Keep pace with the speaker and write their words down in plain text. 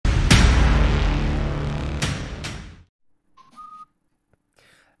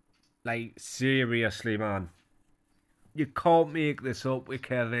Like, seriously, man. You can't make this up with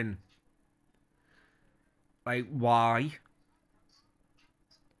Kevin. Like, why?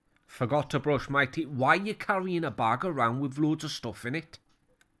 Forgot to brush my teeth. Why are you carrying a bag around with loads of stuff in it?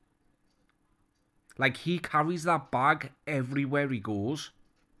 Like, he carries that bag everywhere he goes.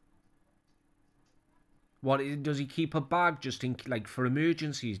 What, does he keep a bag just in, like, for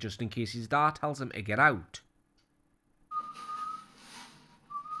emergencies, just in case his dad tells him to get out?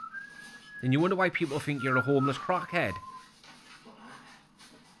 And you wonder why people think you're a homeless crackhead.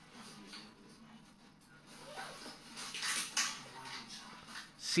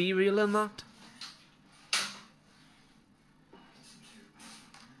 Cereal and that?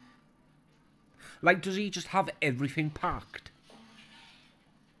 Like, does he just have everything packed?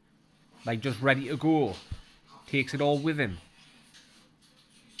 Like, just ready to go? Takes it all with him?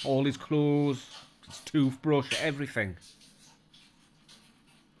 All his clothes, his toothbrush, everything.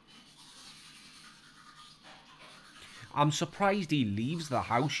 I'm surprised he leaves the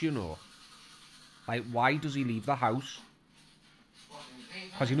house, you know. Like, why does he leave the house?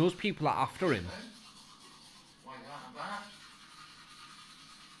 Because he knows people are after him.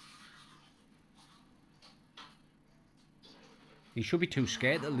 He should be too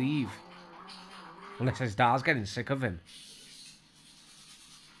scared to leave. Unless his dad's getting sick of him.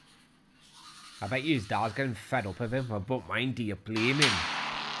 I bet you his dad's getting fed up of him. But mind, do you blame him?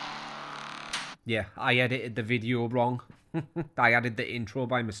 Yeah, I edited the video wrong. I added the intro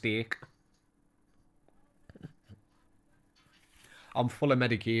by mistake. I'm full of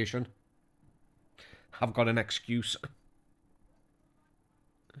medication. I've got an excuse.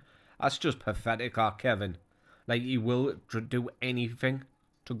 That's just pathetic, Kevin. Like, he will do anything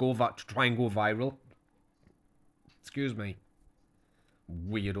to try and go viral. Excuse me.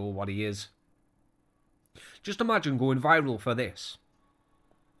 Weirdo what he is. Just imagine going viral for this.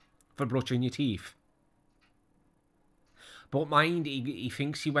 For brushing your teeth. But mind, he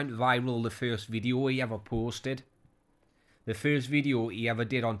thinks he went viral the first video he ever posted. The first video he ever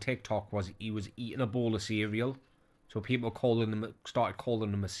did on TikTok was he was eating a bowl of cereal. So people started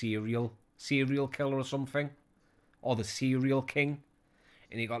calling him a serial killer or something. Or the Cereal King.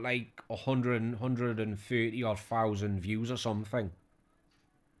 And he got like 130 odd thousand views or something.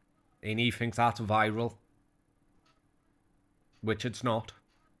 And he thinks that's viral. Which it's not.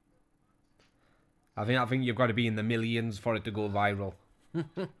 I think you've got to be in the millions for it to go viral.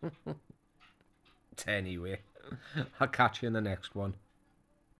 Anyway, I'll catch you in the next one.